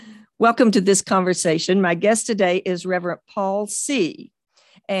Welcome to this conversation. My guest today is Reverend Paul Seay.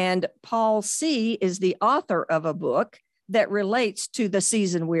 And Paul Seay is the author of a book that relates to the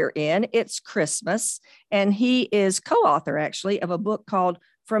season we're in. It's Christmas. And he is co-author, actually, of a book called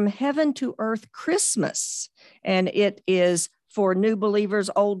From Heaven to Earth Christmas. And it is for new believers,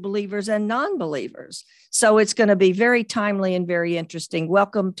 old believers, and non-believers. So it's going to be very timely and very interesting.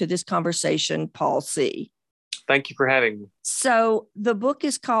 Welcome to this conversation, Paul Seay. Thank you for having me. So the book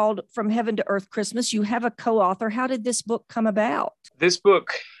is called From Heaven to Earth Christmas. You have a co-author. How did this book come about? This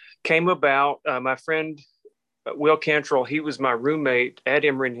book came about, my friend, Wil Cantrell, he was my roommate at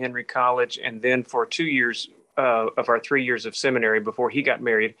Emory and Henry College, and then for 2 years of our 3 years of seminary before he got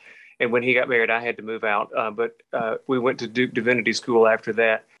married. And when he got married, I had to move out, but we went to Duke Divinity School after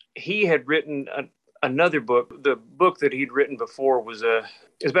that. He had written another book. The book that he'd written before was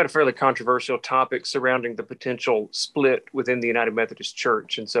about a fairly controversial topic surrounding the potential split within the United Methodist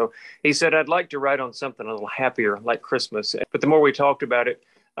Church. And so he said, I'd like to write on something a little happier, like Christmas. But the more we talked about it,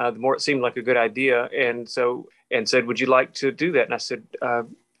 the more it seemed like a good idea. And said, would you like to do that? And I said,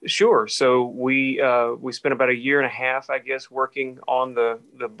 sure. So we spent about a year and a half, I guess, working on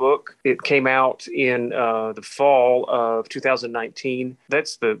the book. It came out in the fall of 2019.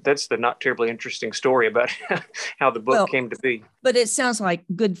 That's the not terribly interesting story about how the book came to be. But it sounds like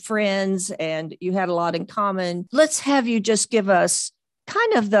good friends and you had a lot in common. Let's have you just give us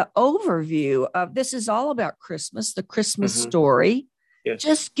kind of the overview of this is all about Christmas, the Christmas story. Yes.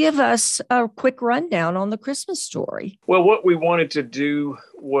 Just give us a quick rundown on the Christmas story. Well, what we wanted to do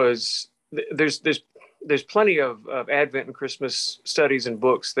was there's plenty of Advent and Christmas studies and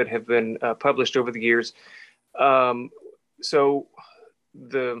books that have been published over the years. So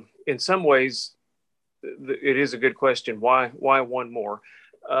in some ways, it is a good question. Why one more?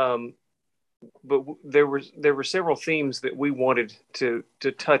 But there were several themes that we wanted to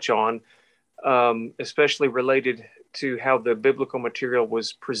touch on, especially related to how the biblical material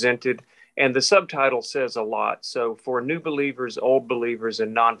was presented. And the subtitle says a lot. So for new believers, old believers,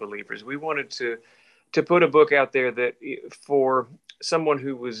 and non-believers, we wanted to put a book out there that for someone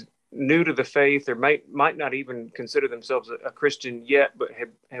who was new to the faith or might not even consider themselves a Christian yet, but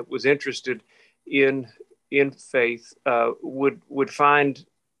was interested in faith, would find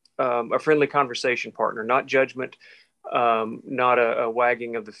a friendly conversation partner, not judgment, not a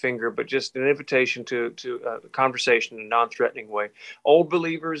wagging of the finger, but just an invitation to a conversation in a non-threatening way. Old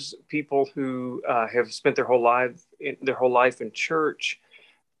believers, people who have spent their whole life in church,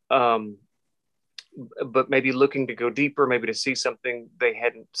 but maybe looking to go deeper, maybe to see something they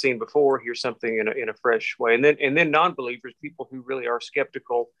hadn't seen before, hear something in a fresh way, and then non-believers, people who really are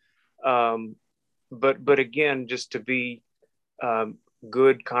skeptical, but again, just to be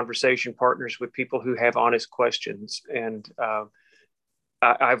good conversation partners with people who have honest questions. And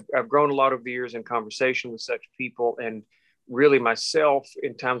I've grown a lot over the years in conversation with such people, and really myself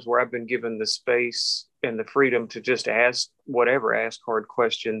in times where I've been given the space and the freedom to just ask hard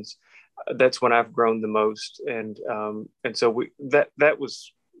questions. That's when I've grown the most. And so that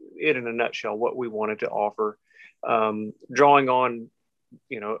was it in a nutshell, what we wanted to offer, drawing on,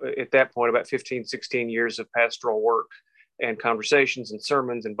 at that point, about 15, 16 years of pastoral work and conversations and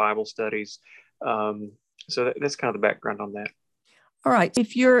sermons and Bible studies. So that's kind of the background on that. All right.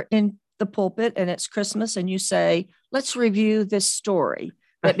 If you're in the pulpit and it's Christmas and you say, let's review this story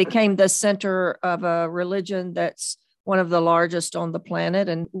that became the center of a religion that's one of the largest on the planet,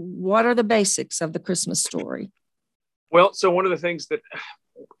 and what are the basics of the Christmas story? Well, so one of the things that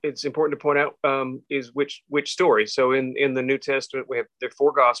it's important to point out is which story. So in the New Testament, there are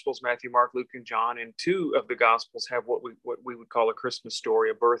 4 Gospels: Matthew, Mark, Luke, and John, and 2 of the Gospels have what we would call a Christmas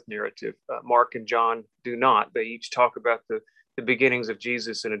story, a birth narrative. Mark and John do not. They each talk about the beginnings of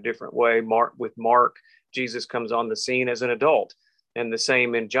Jesus in a different way. With Mark, Jesus comes on the scene as an adult, and the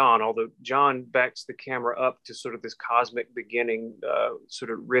same in John, although John backs the camera up to sort of this cosmic beginning,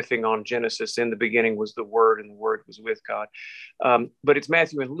 sort of riffing on Genesis. In the beginning was the Word, and the Word was with God. But it's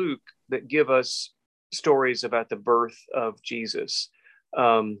Matthew and Luke that give us stories about the birth of Jesus.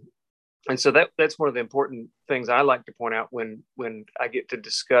 And so that's one of the important things I like to point out when I get to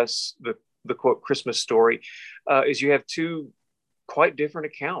discuss the quote Christmas story, is you have 2 quite different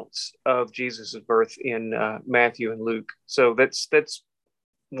accounts of Jesus's birth in Matthew and Luke. So that's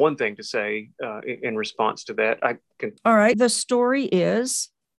one thing to say in response to that. All right. The story is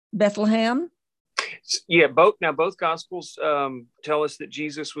Bethlehem. Yeah, both Gospels tell us that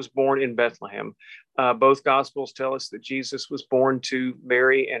Jesus was born in Bethlehem. Both Gospels tell us that Jesus was born to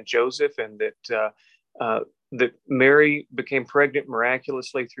Mary and Joseph, and that Mary became pregnant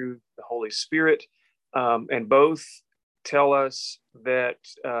miraculously through the Holy Spirit. And both tell us that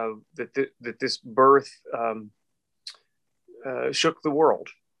that this birth shook the world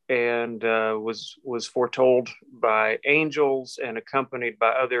and was foretold by angels and accompanied by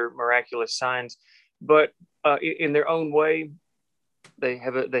other miraculous signs. But in their own way, they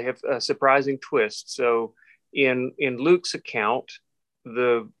have a surprising twist. So in Luke's account,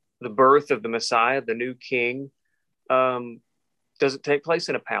 the birth of the Messiah, the new King, doesn't take place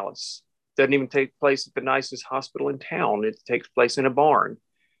in a palace. Doesn't even take place at the nicest hospital in town. It takes place in a barn.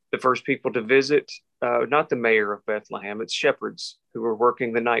 The first people to visit, not the mayor of Bethlehem, it's shepherds who were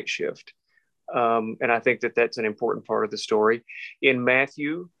working the night shift. And I think that that's an important part of the story. In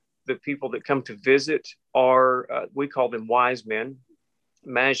Matthew, the people that come to visit are, we call them wise men,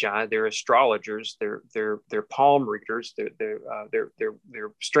 magi. They're astrologers. They're palm readers.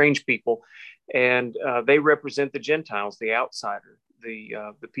 They're strange people, and they represent the Gentiles, the outsider,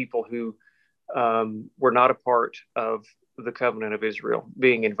 the people who were not a part of the covenant of Israel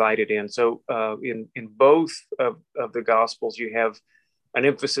being invited in. So in both of the Gospels, you have an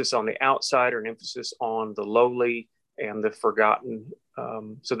emphasis on the outsider, an emphasis on the lowly and the forgotten.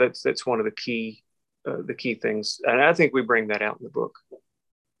 So that's one of the key things, and I think we bring that out in the book.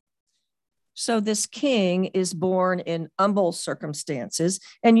 So this king is born in humble circumstances,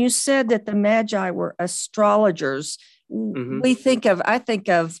 and you said that the Magi were astrologers. Mm-hmm. I think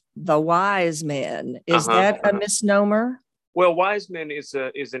of the wise men. Is that a misnomer? Well, wise men is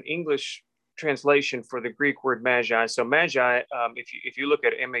an English translation for the Greek word magi. So magi, if you look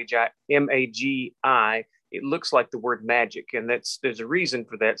at M-A-G-I, it looks like the word magic, and there's a reason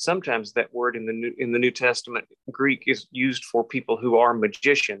for that. Sometimes that word in the New Testament Greek is used for people who are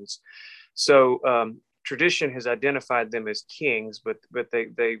magicians. So tradition has identified them as kings, but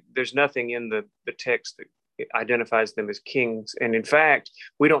there's nothing in the text that identifies them as kings. And in fact,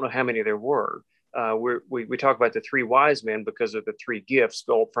 we don't know how many there were. We talk about the three wise men because of the three gifts: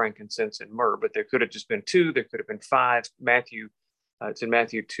 gold, frankincense, and myrrh. But there could have just been two. There could have been five. It's in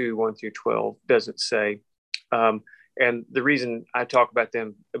Matthew 2, 1-12, doesn't say. And the reason I talk about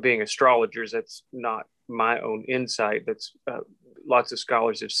them being astrologers, that's not my own insight. That's lots of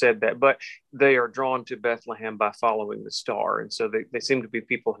scholars have said that, but they are drawn to Bethlehem by following the star. And so they seem to be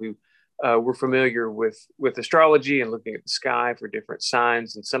people who were familiar with astrology and looking at the sky for different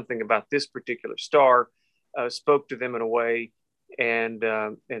signs, and something about this particular star spoke to them in a way. And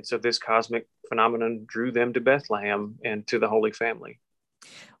so this cosmic phenomenon drew them to Bethlehem and to the Holy Family.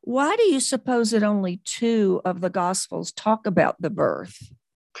 Why do you suppose that only two of the Gospels talk about the birth?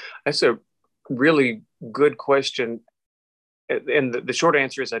 That's a really good question. And the short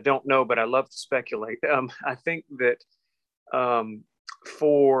answer is I don't know, but I love to speculate. I think that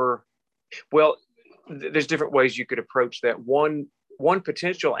there's different ways you could approach that. One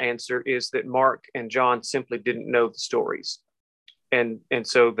potential answer is that Mark and John simply didn't know the stories. And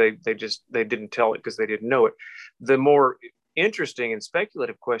so they didn't tell it because they didn't know it. The more interesting and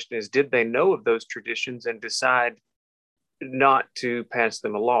speculative question is, did they know of those traditions and decide not to pass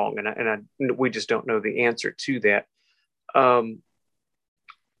them along? And we just don't know the answer to that.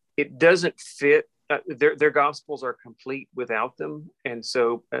 It doesn't fit. Their Gospels are complete without them. And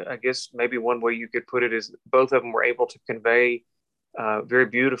so I guess maybe one way you could put it is both of them were able to convey very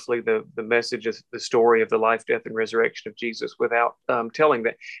beautifully the message of the story of the life, death, and resurrection of Jesus without telling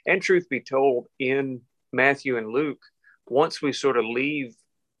that. And truth be told, in Matthew and Luke, once we sort of leave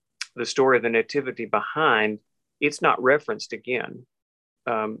the story of the Nativity behind, it's not referenced again.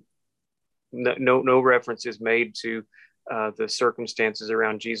 No reference is made to the circumstances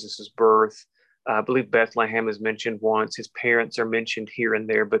around Jesus's birth. I believe Bethlehem is mentioned once. His parents are mentioned here and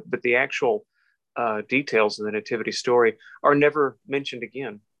there, but the actual details of the Nativity story are never mentioned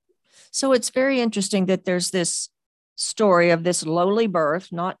again. So it's very interesting that there's this story of this lowly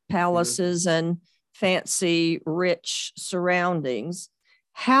birth, not palaces and fancy, rich surroundings.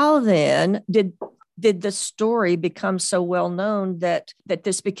 How then did the story become so well known that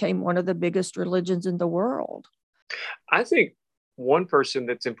this became one of the biggest religions in the world? I think one person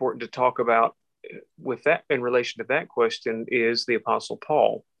that's important to talk about with that in relation to that question is the Apostle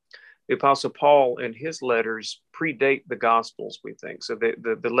Paul. The Apostle Paul and his letters predate the Gospels, we think. So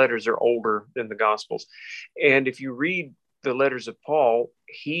the letters are older than the Gospels. And if you read the letters of Paul,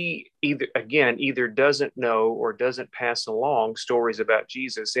 he either doesn't know or doesn't pass along stories about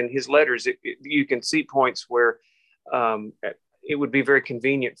Jesus. In his letters, you can see points where it would be very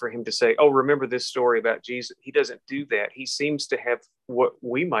convenient for him to say, oh, remember this story about Jesus. He doesn't do that. He seems to have what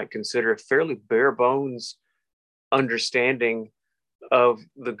we might consider a fairly bare bones understanding of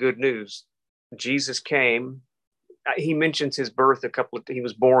the good news. Jesus came, he mentions his birth he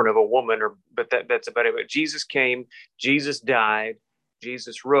was born of a woman, but that's about it. But Jesus came, Jesus died,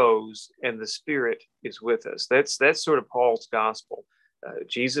 Jesus rose, and the Spirit is with us. That's sort of Paul's gospel.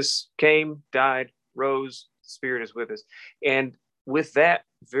 Jesus came, died, rose, the Spirit is with us. And with that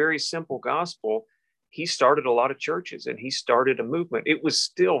very simple gospel, he started a lot of churches and he started a movement. It was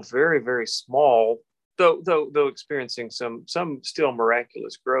still very, very small, though experiencing some still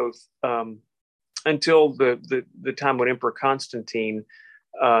miraculous growth, until the time when Emperor Constantine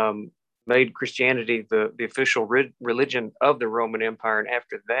made Christianity the official religion of the Roman Empire. And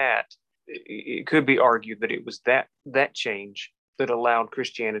after that, it could be argued that it was that change that allowed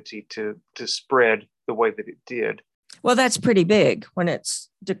Christianity to spread the way that it did. Well, that's pretty big when it's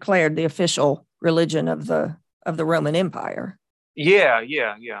declared the official religion of the Roman Empire. Yeah.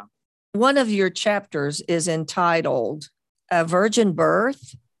 One of your chapters is entitled "A Virgin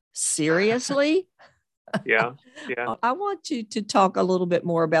Birth." Seriously? Yeah. I want you to talk a little bit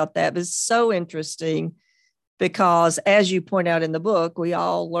more about that. It's so interesting because, as you point out in the book, we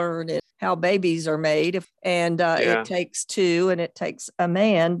all learn how babies are made, and it takes two and it takes a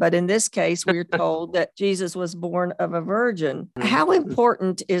man. But in this case, we're told that Jesus was born of a virgin. How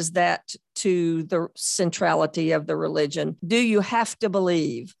important is that to the centrality of the religion? Do you have to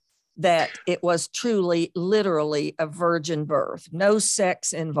believe that it was truly, literally a virgin birth, no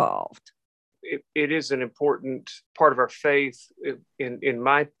sex involved? It is an important part of our faith. In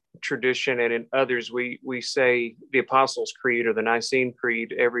my tradition and in others, we say the Apostles' Creed or the Nicene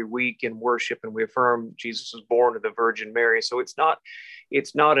Creed every week in worship, and we affirm Jesus was born of the Virgin Mary. So it's not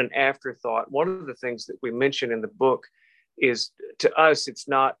an afterthought. One of the things that we mention in the book is, to us, it's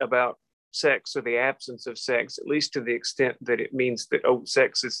not about sex or the absence of sex, at least to the extent that it means that,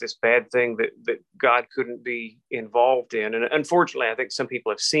 sex is this bad thing that God couldn't be involved in. And unfortunately, I think some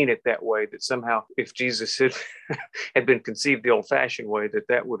people have seen it that way, that somehow if Jesus had been conceived the old-fashioned way,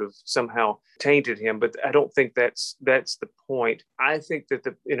 that would have somehow tainted him. But I don't think that's the point. I think that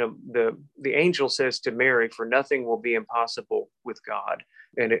the angel says to Mary, "For nothing will be impossible with God."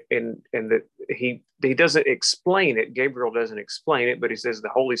 And that he doesn't explain it. Gabriel doesn't explain it, but he says the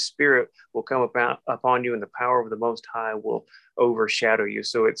Holy Spirit will come upon you, and the power of the Most High will overshadow you.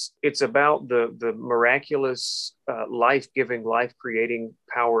 So it's about the miraculous, life-giving, life-creating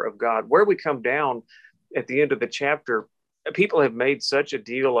power of God. Where we come down at the end of the chapter, people have made such a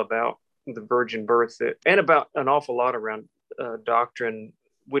deal about the virgin birth and about an awful lot around doctrine,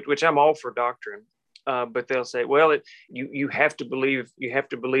 which I'm all for doctrine. But they'll say, well, you have to believe it. You have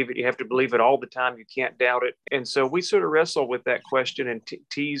to believe it all the time. You can't doubt it. And so we sort of wrestle with that question and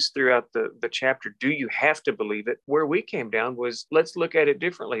tease throughout the chapter. Do you have to believe it? Where we came down was, let's look at it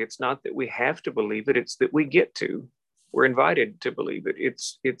differently. It's not that we have to believe it. It's that we get to. We're invited to believe it.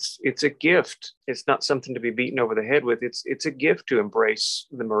 It's a gift. It's not something to be beaten over the head with. It's a gift to embrace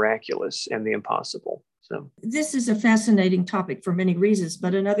the miraculous and the impossible. So this is a fascinating topic for many reasons,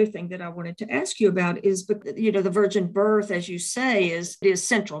 but another thing that I wanted to ask you about is, the virgin birth, as you say, is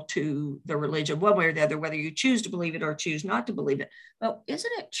central to the religion, one way or the other, whether you choose to believe it or choose not to believe it. Well,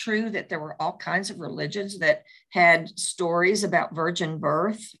 isn't it true that there were all kinds of religions that had stories about virgin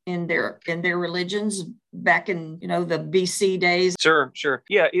birth in their religions back in the BC days? Sure.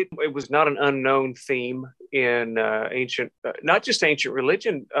 Yeah, it was not an unknown theme in ancient, not just ancient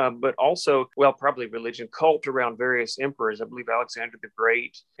religion, but also, probably religion, cult around various emperors. I believe Alexander the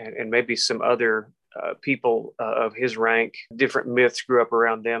Great and maybe some other people of his rank. Different myths grew up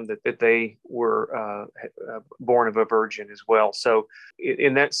around them that they were born of a virgin as well. So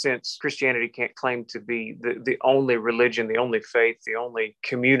in that sense, Christianity can't claim to be the only religion, the only faith, the only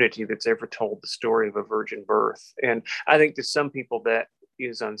community that's ever told the story of a virgin birth. And I think to some people that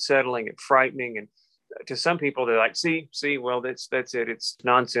is unsettling and frightening, and to some people they're like, see, well, that's it. It's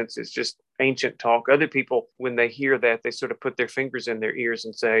nonsense. It's just ancient talk. Other people, when they hear that, they sort of put their fingers in their ears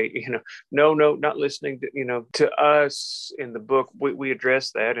and say, no, not listening to us. In the book, we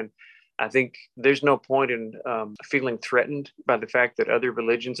address that. And I think there's no point in feeling threatened by the fact that other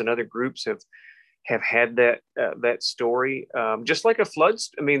religions and other groups have had that story. Just like a flood.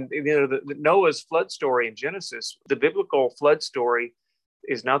 The Noah's flood story in Genesis, the biblical flood story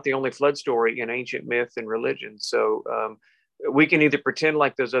is not the only flood story in ancient myth and religion. So we can either pretend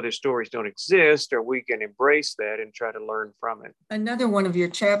like those other stories don't exist, or we can embrace that and try to learn from it. Another one of your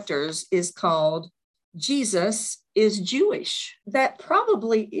chapters is called Jesus is Jewish. That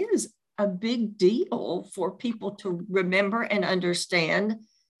probably is a big deal for people to remember and understand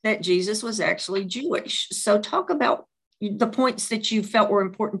that Jesus was actually Jewish. So talk about the points that you felt were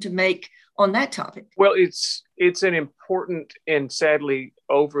important to make on that topic. Well, it's an important and sadly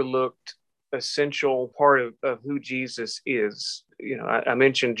overlooked essential part of who Jesus is. I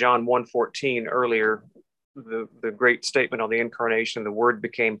mentioned John 1:14 earlier, the great statement on the incarnation. The Word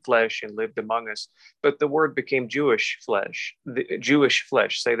became flesh and lived among us, but the Word became Jewish flesh. The Jewish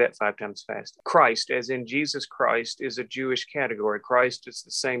flesh, say that 5 times fast. Christ, as in Jesus Christ, is a Jewish category. Christ is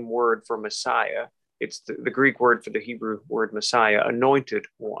the same word for Messiah. It's the Greek word for the Hebrew word Messiah, anointed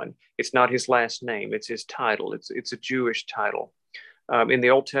one. It's not his last name, it's his title. It's a Jewish title. In the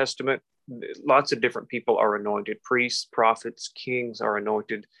Old Testament, lots of different people are anointed. Priests, prophets, kings are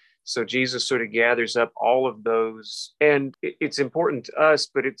anointed. So Jesus sort of gathers up all of those, and it's important to us,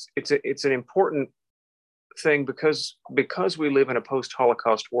 but it's an important thing because we live in a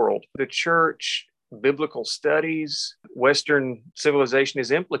post-Holocaust world. The church, biblical studies, Western civilization is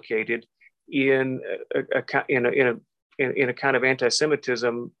implicated in a kind of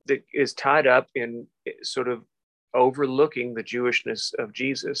anti-Semitism that is tied up in sort of overlooking the Jewishness of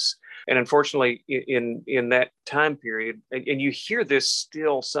Jesus. And unfortunately, in that time period, and you hear this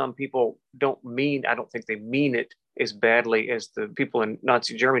still, some people I don't think they mean it as badly as the people in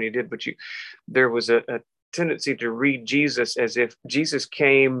Nazi Germany did, but there was a tendency to read Jesus as if Jesus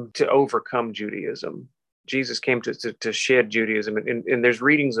came to overcome Judaism. Jesus came to shed Judaism. And there's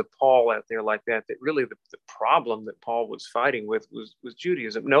readings of Paul out there like that really the problem that Paul was fighting with was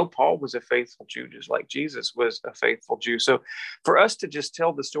Judaism. No, Paul was a faithful Jew, just like Jesus was a faithful Jew. So for us to just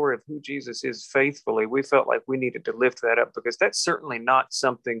tell the story of who Jesus is faithfully, we felt like we needed to lift that up, because that's certainly not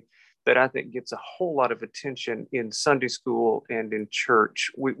something that I think gets a whole lot of attention in Sunday school and in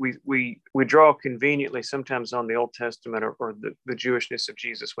church. We draw conveniently sometimes on the Old Testament or the Jewishness of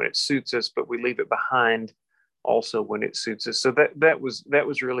Jesus when it suits us, but we leave it behind also when it suits us. So that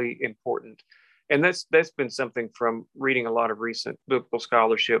was really important. And that's been something from reading a lot of recent biblical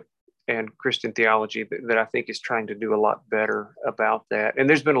scholarship and Christian theology that I think is trying to do a lot better about that. And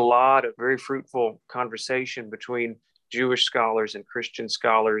there's been a lot of very fruitful conversation between Jewish scholars and Christian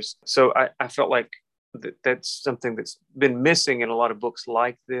scholars. So I felt like that's something that's been missing in a lot of books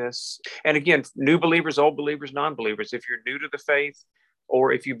like this. And again, new believers, old believers, non-believers, if you're new to the faith,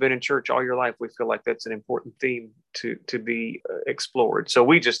 or if you've been in church all your life, we feel like that's an important theme to be explored. So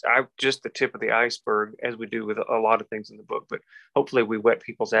I just the tip of the iceberg, as we do with a lot of things in the book, but hopefully we whet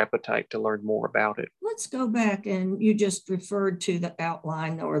people's appetite to learn more about it. Let's go back, and you just referred to the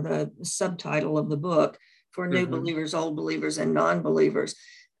outline or the subtitle of the book for new believers, old believers, and non-believers.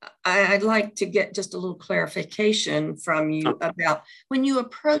 I'd like to get just a little clarification from you about when you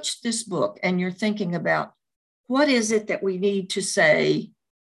approach this book and you're thinking about what is it that we need to say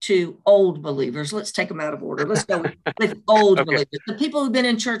to old believers. Let's take them out of order. Let's go with old believers, the people who've been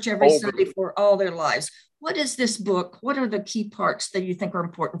in church every Sunday for all their lives. What is this book? What are the key parts that you think are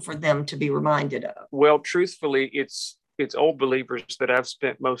important for them to be reminded of? Well, truthfully, it's old believers that I've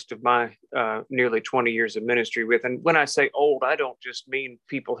spent most of my nearly 20 years of ministry with. And when I say old, I don't just mean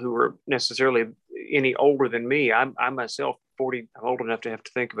people who are necessarily any older than me. I'm myself 40, I'm old enough to have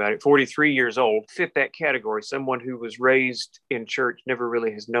to think about it, 43 years old, fit that category. Someone who was raised in church, never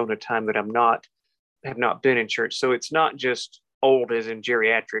really has known a time that have not been in church. So it's not just old as in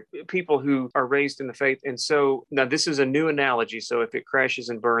geriatric, people who are raised in the faith. And so now this is a new analogy. So if it crashes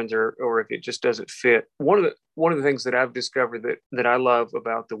and burns or if it just doesn't fit, one of the things that I've discovered that I love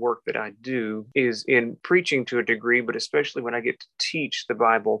about the work that I do is in preaching to a degree, but especially when I get to teach the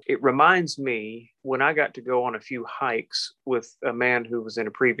Bible, it reminds me when I got to go on a few hikes with a man who was in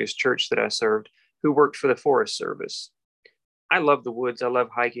a previous church that I served, who worked for the Forest Service. I love the woods. I love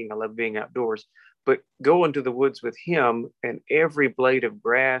hiking. I love being outdoors. But go into the woods with him, and every blade of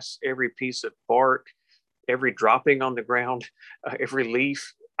grass, every piece of bark, every dropping on the ground, every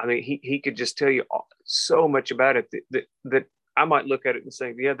leaf, I mean, he could just tell you so much about it that I might look at it and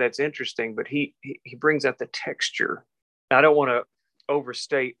say, yeah, that's interesting. But he brings out the texture. I don't want to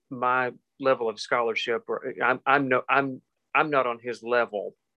overstate my level of scholarship, or I'm not on his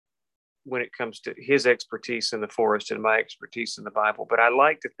level when it comes to his expertise in the forest and my expertise in the Bible. But I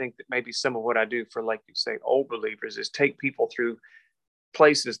like to think that maybe some of what I do for, like you say, old believers is take people through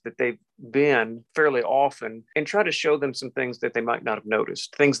places that they've been fairly often and try to show them some things that they might not have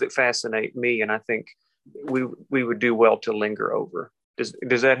noticed, things that fascinate me. And I think we would do well to linger over.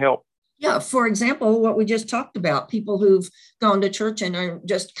 Does that help? Yeah. For example, what we just talked about, people who've gone to church and are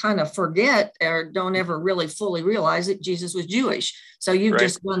just kind of forget or don't ever really fully realize that Jesus was Jewish. So you've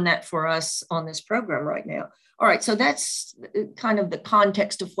just done that for us on this program right now. All right. So that's kind of the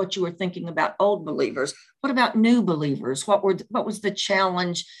context of what you were thinking about old believers. What about new believers? What was the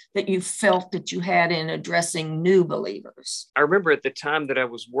challenge that you felt that you had in addressing new believers? I remember at the time that I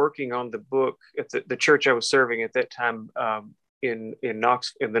was working on the book at the church I was serving at that time, in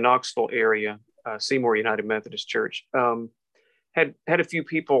the Knoxville area, Seymour United Methodist Church, had a few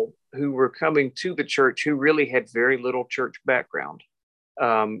people who were coming to the church who really had very little church background,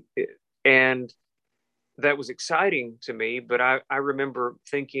 and that was exciting to me. But I remember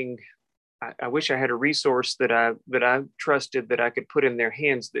thinking, I wish I had a resource that I trusted, that I could put in their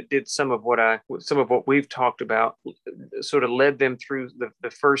hands, that did some of what we've talked about, sort of led them through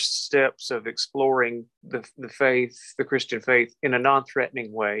the first steps of exploring the faith, the Christian faith, in a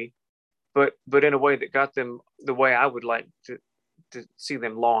non-threatening way, but in a way that got them the way I would like to see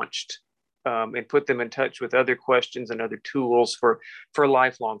them launched, and put them in touch with other questions and other tools for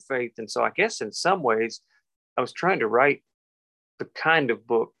lifelong faith. And so I guess in some ways I was trying to write the kind of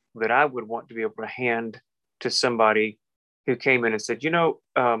book that I would want to be able to hand to somebody who came in and said,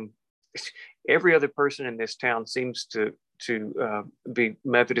 every other person in this town seems to be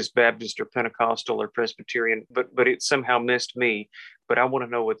Methodist, Baptist, or Pentecostal, or Presbyterian, but it somehow missed me. But I want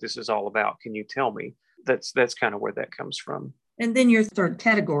to know what this is all about. Can you tell me? That's kind of where that comes from. And then your third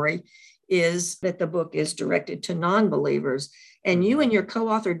category is that the book is directed to non-believers, and you and your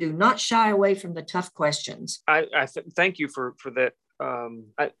co-author do not shy away from the tough questions. Thank you for that.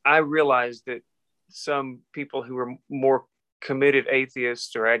 I realize that some people who are more committed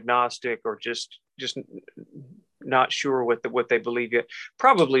atheists or agnostic, or just not sure what they believe yet,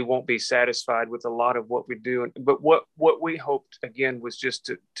 probably won't be satisfied with a lot of what we do. But what we hoped, again, was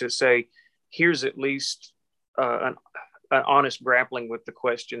just to say, here's at least an honest grappling with the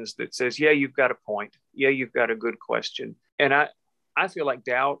questions that says, yeah, you've got a point. Yeah, you've got a good question. And I feel like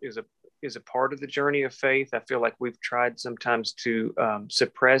doubt is a part of the journey of faith. I feel like we've tried sometimes to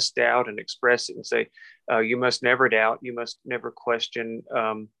suppress doubt and express it and say, you must never doubt, you must never question.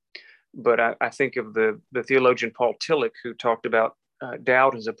 But I think of the theologian Paul Tillich, who talked about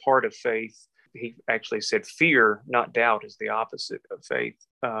doubt as a part of faith. He actually said fear, not doubt, is the opposite of faith.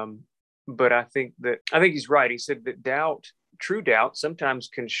 But I think he's right. He said that true doubt sometimes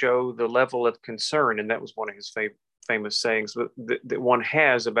can show the level of concern. And that was one of his famous sayings that one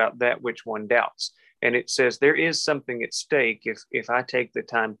has about that which one doubts. And it says there is something at stake if I take the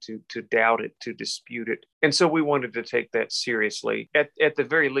time to doubt it, to dispute it. And so we wanted to take that seriously. At the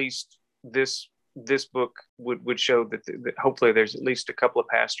very least, this book would show that hopefully there's at least a couple of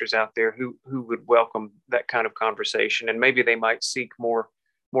pastors out there who would welcome that kind of conversation, and maybe they might seek more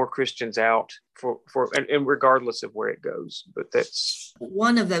Christians out and regardless of where it goes. But that's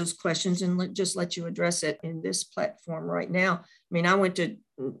one of those questions, and just let you address it in this platform right now. I mean, I went to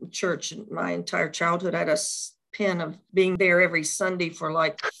church my entire childhood. I had a pen of being there every Sunday for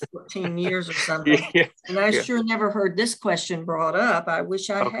like 14 years or something. Yeah, and I sure never heard this question brought up. I wish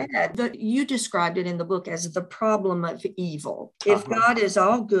I had. But you described it in the book as the problem of evil. If God is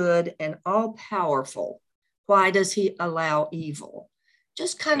all good and all powerful, why does he allow evil?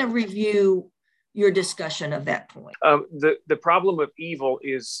 Just kind of review your discussion of that point. The problem of evil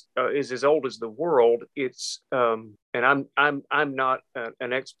is as old as the world. It's and I'm not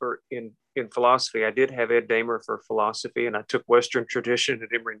an expert in philosophy. I did have Ed Damer for philosophy, and I took Western tradition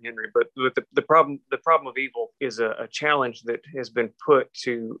at Emory and Henry. But the problem of evil is a challenge that has been put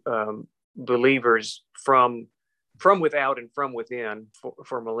to believers from without and from within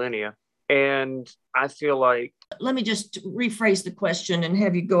for millennia. And I feel like... Let me just rephrase the question and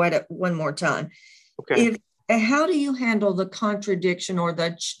have you go at it one more time. Okay. How do you handle the contradiction or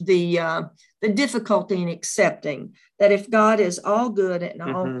the difficulty in accepting that if God is all good and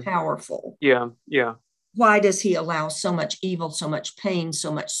all powerful, why does he allow so much evil, so much pain,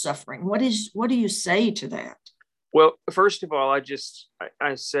 so much suffering? What do you say to that? Well, first of all,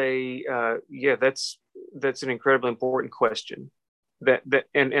 I say, that's an incredibly important question.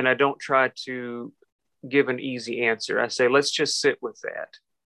 And I don't try to give an easy answer. I say, let's just sit with that.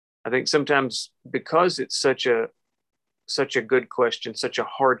 I think sometimes because it's such a good question, such a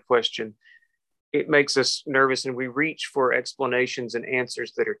hard question, it makes us nervous, and we reach for explanations and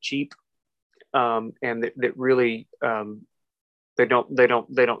answers that are cheap, and that really they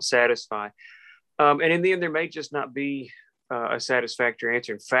don't satisfy. And in the end, there may just not be a satisfactory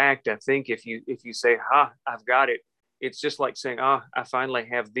answer. In fact, I think if you say, I've got it, it's just like saying, I finally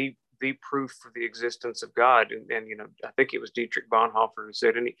have the proof for the existence of God. And I think it was Dietrich Bonhoeffer who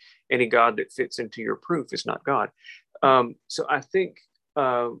said, any God that fits into your proof is not God. So I think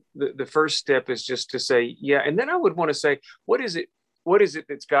the first step is just to say, yeah. And then I would want to say, what is it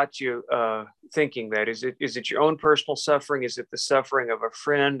that's got you thinking that? Is it your own personal suffering? Is it the suffering of a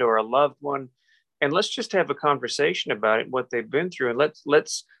friend or a loved one? And let's just have a conversation about it, what they've been through. And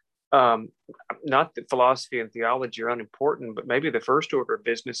let's Not that philosophy and theology are unimportant, but maybe the first order of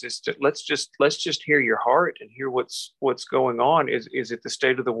business is to let's just hear your heart and hear what's going on. Is it the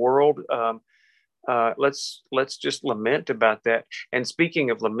state of the world? Let's just lament about that. And speaking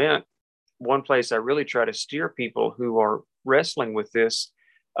of lament, one place I really try to steer people who are wrestling with this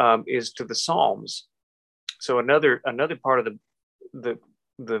is to the Psalms. So another part of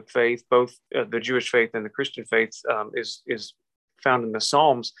the faith, both the Jewish faith and the Christian faith, is found in the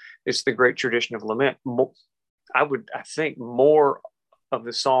Psalms. It's the great tradition of lament. I think more of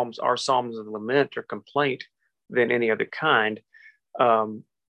the Psalms are Psalms of lament or complaint than any other kind.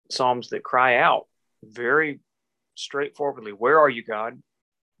 Psalms that cry out very straightforwardly, "Where are you, God?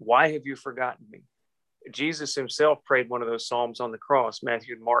 Why have you forgotten me?" Jesus himself prayed one of those Psalms on the cross.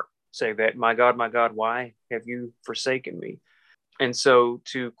 Matthew and Mark say that, my God, why have you forsaken me?" And so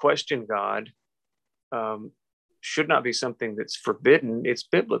to question God should not be something that's forbidden. It's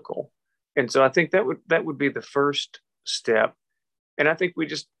biblical. And so I think that would be the first step. And I think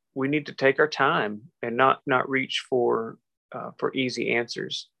we need to take our time and not reach for easy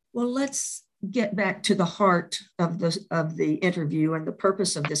answers. Well, let's get back to the heart of the interview, and the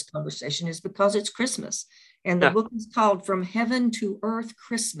purpose of this conversation is because it's Christmas, and the book is called From Heaven to Earth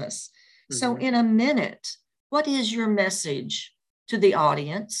Christmas. Mm-hmm. So in a minute, what is your message to the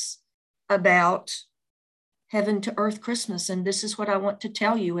audience about Heaven to Earth Christmas? And this is what I want to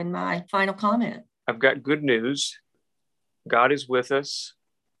tell you in my final comment. I've got good news. God is with us.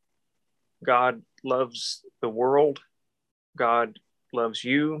 God loves the world. God loves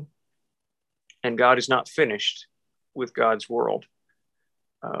you. And God is not finished with God's world.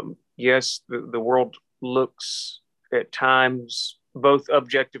 Yes, the world looks at times, both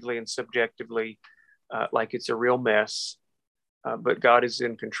objectively and subjectively, like it's a real mess. But God is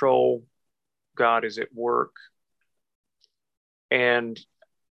in control. God is at work. And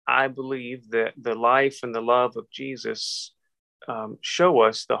I believe that the life and the love of Jesus show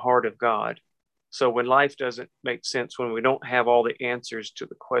us the heart of God. So when life doesn't make sense, when we don't have all the answers to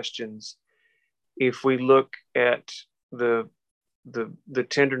the questions, if we look at the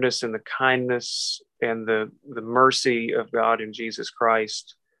tenderness and the kindness and the mercy of God in Jesus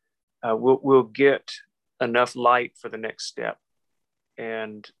Christ, we'll get enough light for the next step.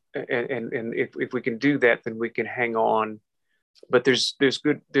 And if we can do that, then we can hang on. But there's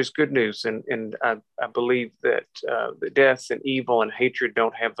good news, and I believe that the death and evil and hatred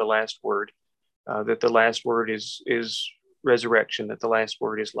don't have the last word. That the last word is resurrection. That the last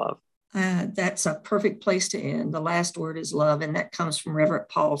word is love. That's a perfect place to end. The last word is love, and that comes from Reverend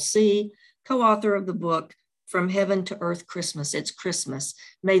Paul Seay, co-author of the book From Heaven to Earth Christmas. It's Christmas.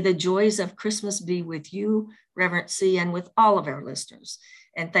 May the joys of Christmas be with you, Reverend Seay, and with all of our listeners.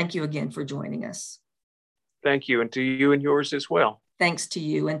 And thank you again for joining us. Thank you, and to you and yours as well. Thanks to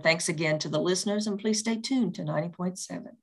you, and thanks again to the listeners, and please stay tuned to 90.7.